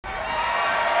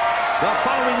The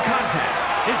following contest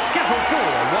is scheduled for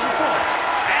one fall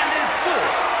and is for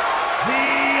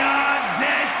the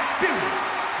undisputed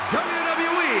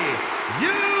WWE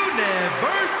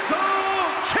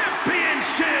Universal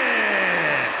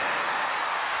Championship.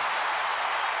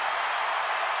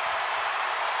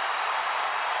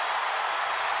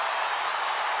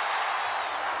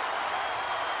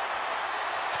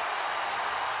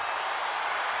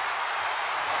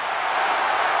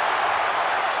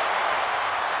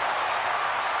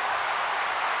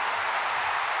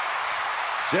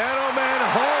 Gentlemen,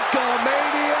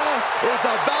 Hulkamania is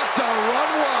about to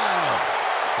run wild.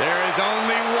 There is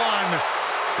only one,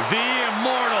 the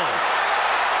Immortal.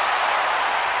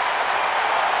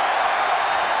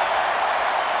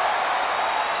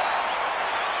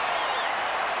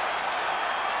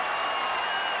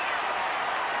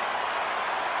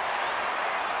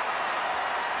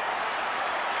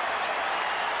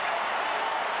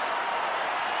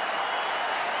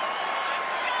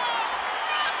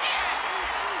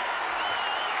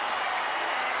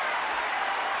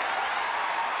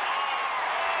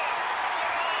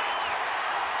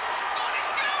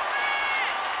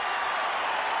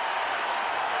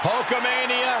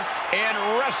 Hulkamania and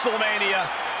WrestleMania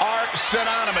are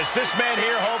synonymous. This man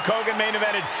here, Hulk Hogan, main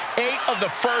evented 8 of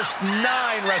the first 9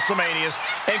 WrestleManias,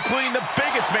 including the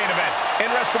biggest main event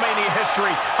in WrestleMania history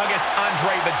against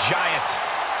Andre the Giant.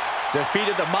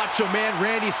 Defeated the Macho Man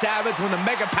Randy Savage when the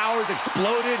Mega Powers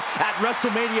exploded at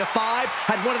WrestleMania 5.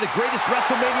 Had one of the greatest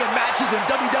WrestleMania matches in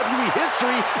WWE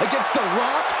history against The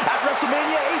Rock at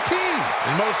WrestleMania 18.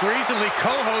 And most recently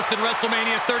co-hosted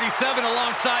WrestleMania 37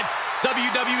 alongside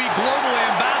WWE Global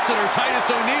Ambassador Titus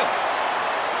O'Neil.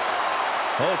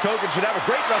 Hulk Hogan should have a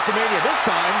great WrestleMania this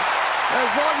time,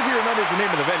 as long as he remembers the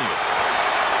name of the venue.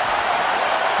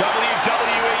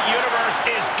 WWE Universe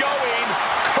is going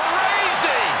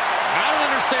crazy. I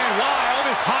don't understand why. All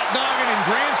this hot dogging and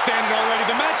grandstanding already.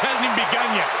 The match hasn't even begun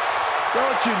yet.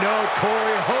 Don't you know,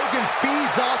 Corey, Hogan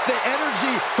feeds off the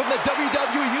energy from the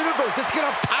WWE Universe. It's going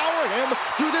to power him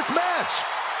through this match.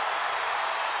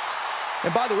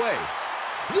 And by the way,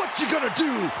 what you gonna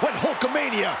do when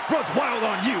Hulkamania runs wild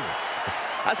on you?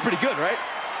 That's pretty good, right?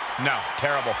 No,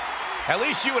 terrible. At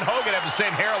least you and Hogan have the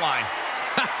same hairline.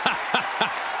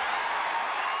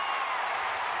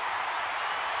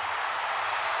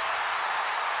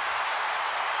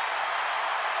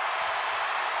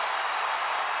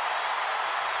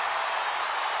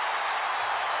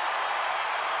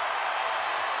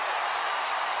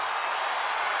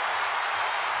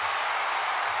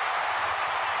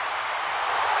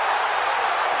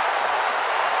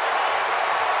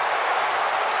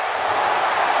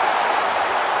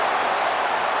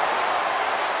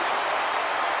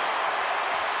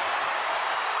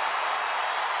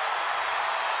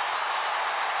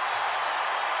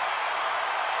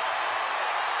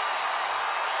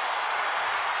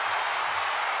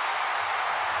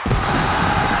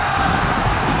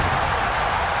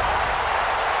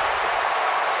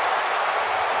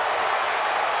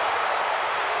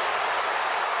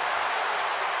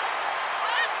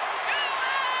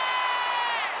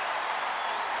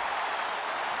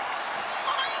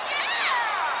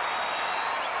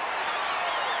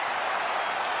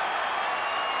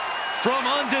 From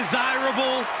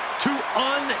undesirable to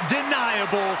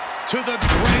undeniable to the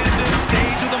grandest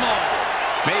stage of them all.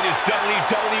 Made his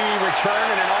WWE return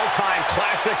in an all-time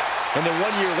classic. And then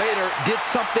 1 year later, did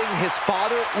something his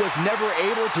father was never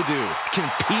able to do.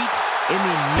 Compete in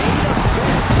the main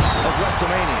event of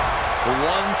WrestleMania.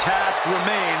 One task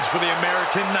remains for the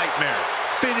American Nightmare.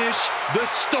 Finish the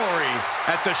story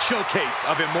at the Showcase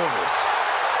of Immortals.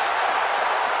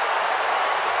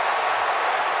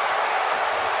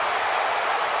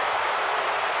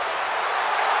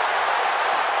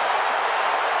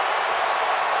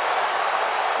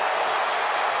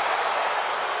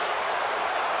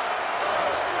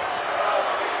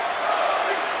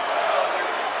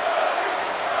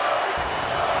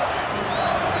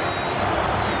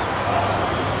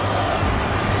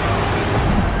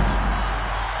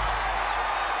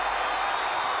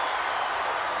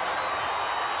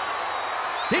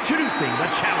 Introducing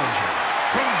the challenger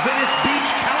from Venice Beach,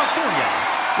 California,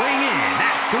 weighing in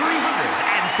at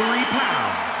 303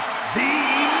 pounds, the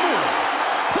Immortal,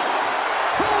 Hulk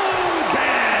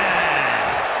Hogan.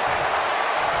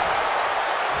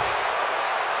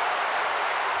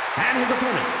 And his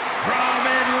opponent from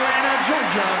Atlanta,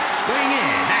 Georgia, weighing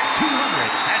in at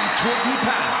 220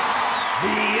 pounds,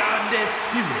 the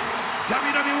undisputed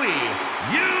WWE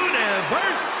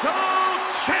Universal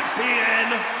Champion,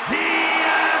 the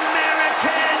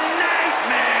American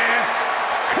Nightmare,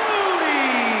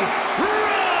 Cody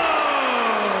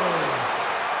Rhodes.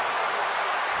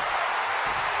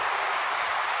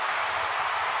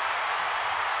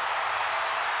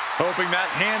 hoping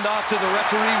that handoff to the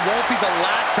referee won't be the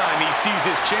last time he sees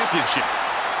his championship.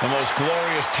 The most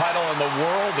glorious title in the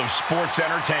world of sports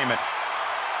entertainment.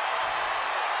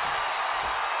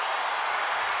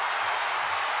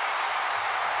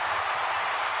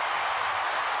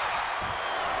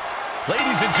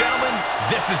 Ladies and gentlemen,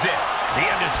 this is it. The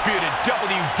undisputed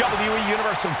WWE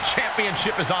Universal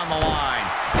Championship is on the line.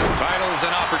 Titles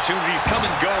and opportunities come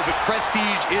and go, but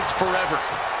prestige is forever.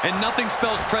 And nothing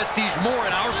spells prestige more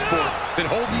in our sport than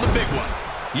holding the big one.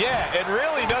 Yeah, it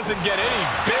really doesn't get any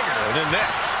bigger than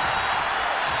this.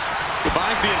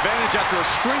 Finds the advantage after a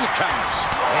string of counters.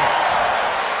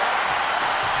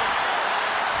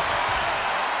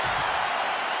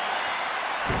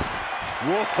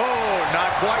 Whoa,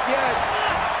 not quite yet.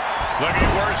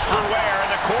 Looking worse for wear in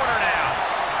the corner now.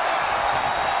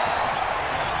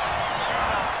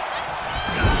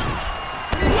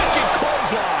 Wicked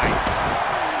clothesline.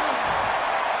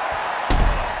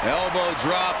 Elbow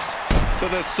drops to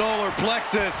the solar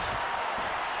plexus.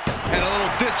 And a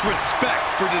little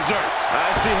disrespect for dessert.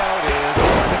 I see how it is.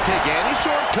 To take any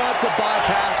shortcut to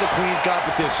bypass a clean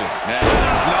competition. There's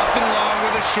nothing wrong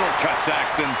with a shortcut,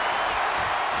 Saxton.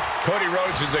 Cody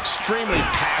Rhodes is extremely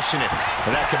passionate, so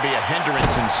that could be a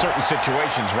hindrance in certain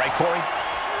situations, right, Corey?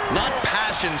 Not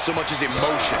passion so much as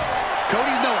emotion.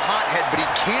 Cody's no hothead, but he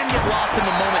can get lost in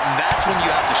the moment, and that's when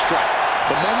you have to strike.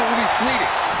 The moment will be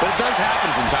fleeting, but it does happen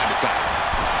from time to time.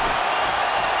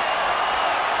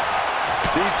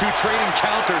 These two trading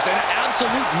counters, an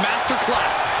absolute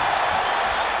masterclass.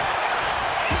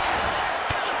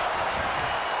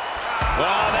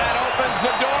 Well, that opens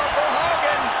the door for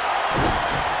Hogan.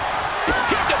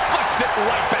 He deflects it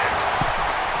right back.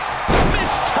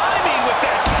 Missed timing with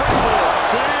that springboard.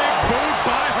 Big boot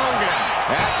by Hogan.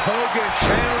 That's Hogan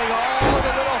channeling all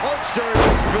the little Hulksters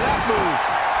for that move.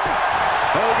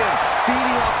 Hogan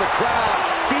feeding off the crowd,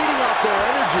 feeding off their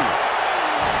energy.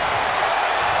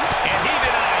 And he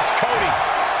denies Cody.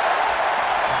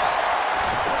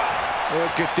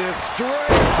 Look at this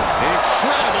strength.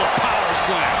 Incredible power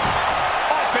slam.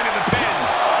 Off into the pin.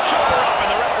 Shoulder up, and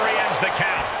the referee ends the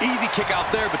count. Easy kick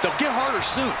out there, but they'll get harder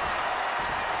soon.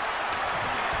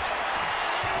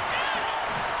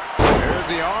 There's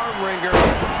the arm wringer,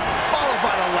 followed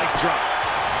by the leg drop.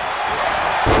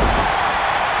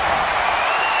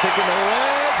 Kicking the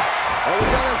leg. Are we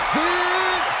gonna see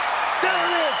it? There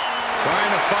it is.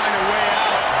 Trying to find a way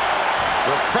out.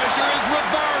 The pressure is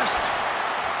reversed.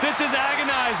 This is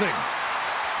agonizing.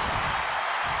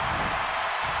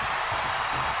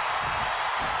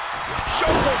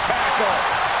 Shoulder tackle.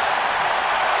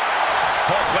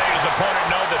 Hulk letting his opponent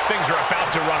know that things are about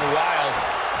to run wild.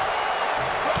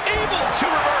 Able to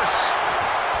reverse.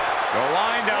 The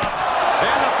wind-up.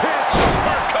 And the pitch.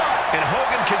 Uppercut. And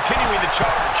Hogan continuing the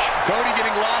charge. Cody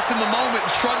getting lost in the moment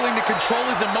and struggling to control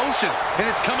his emotions. And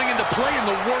it's coming into play in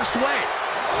the worst way.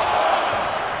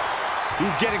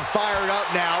 He's getting fired up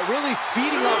now, really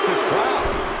feeding off this crowd.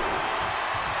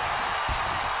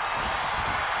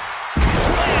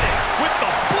 With the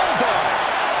bulldog.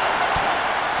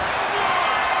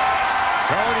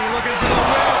 Cody looking for the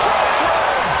win.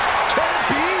 Rhodes. Can it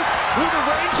be? Will the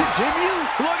reign continue?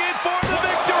 Looking for the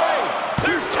victory.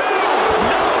 There's two.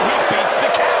 No, he beats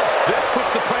the count. This puts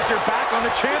the pressure back on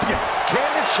the champion. Can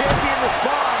the champion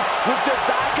respond with their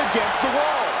back against the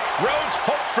wall? Rhodes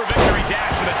hopes for victory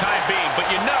dash for the time being, but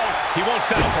you know he won't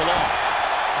settle for long.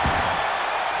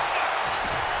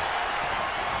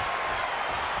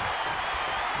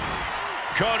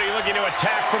 Cody looking to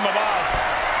attack from above.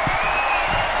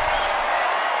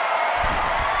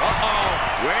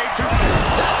 Uh-oh. Way too...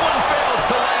 That one fails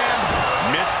to land.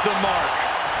 Missed the mark.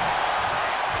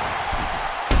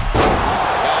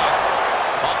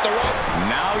 Off the rope.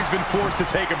 Now he's been forced to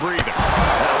take a breather.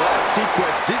 That last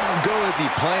sequence didn't go as he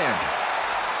planned.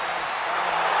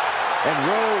 And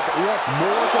Rhodes wants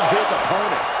more from his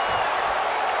opponent.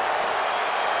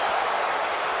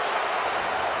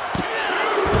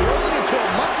 Rolling into a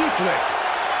monkey flip.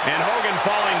 And Hogan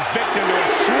falling victim to a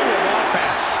slew of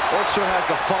offense. Orchard has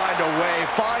to find a way,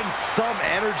 find some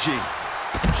energy.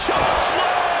 Choke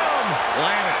slam!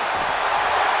 Landed.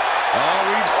 Oh,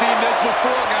 we've seen this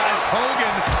before, guys.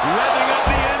 Hogan revving up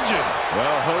the engine.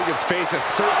 Well, Hogan's face has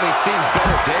certainly seen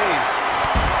better days.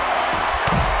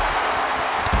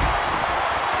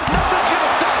 Nothing's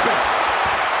gonna stop him.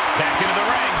 Back into the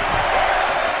ring.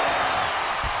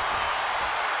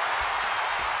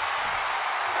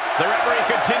 The referee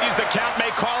continues the count,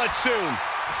 may call it soon.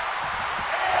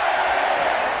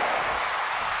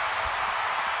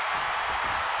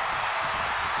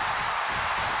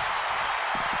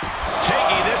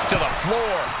 Taking this to the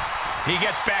floor. He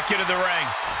gets back into the ring.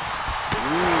 It's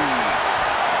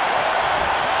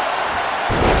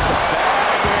a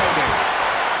bad landing.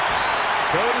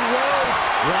 Cody Rhodes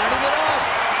lining it up.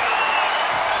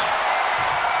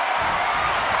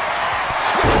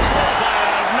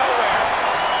 Clothesline out of nowhere.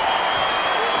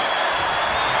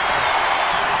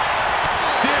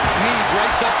 Stiff knee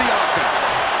breaks up the offense.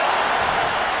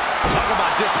 Talk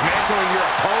about dismantling your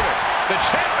opponent. The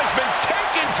champ has been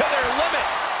taken to their limit.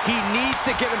 He needs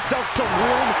to give himself some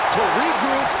room to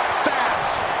regroup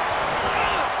fast.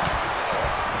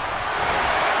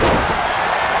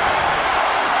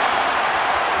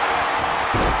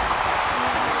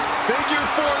 Figure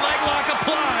 4 leg lock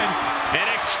applied. An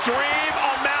extreme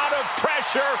amount of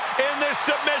pressure in this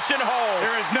submission hold.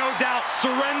 There is no doubt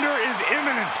surrender is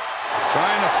imminent.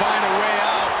 Trying to find a way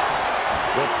out.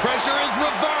 The pressure is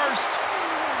reversed.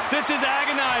 This is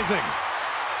agonizing.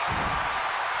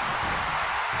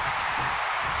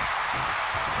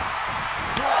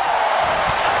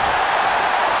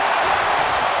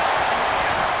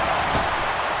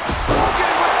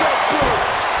 Hogan with the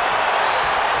boot.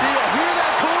 Do you hear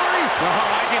that, Corey?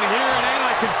 Oh, I can hear it and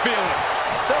I can feel it.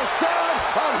 The sound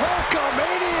of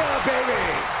Hulkamania, baby.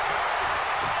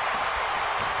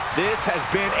 This has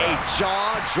been a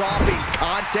jaw-dropping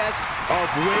contest of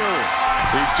wills.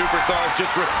 These superstars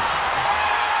just... Oh,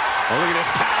 look at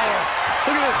this power.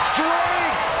 Look at his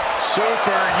strength.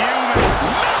 Superhuman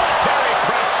military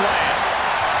press slam.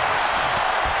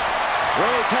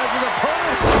 Rhodes has his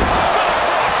opponent. Double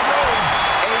cross Rhodes.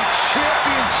 A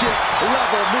championship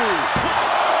level move.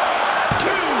 2.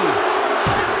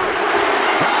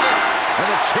 Got it.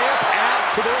 And the champ adds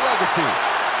to their legacy.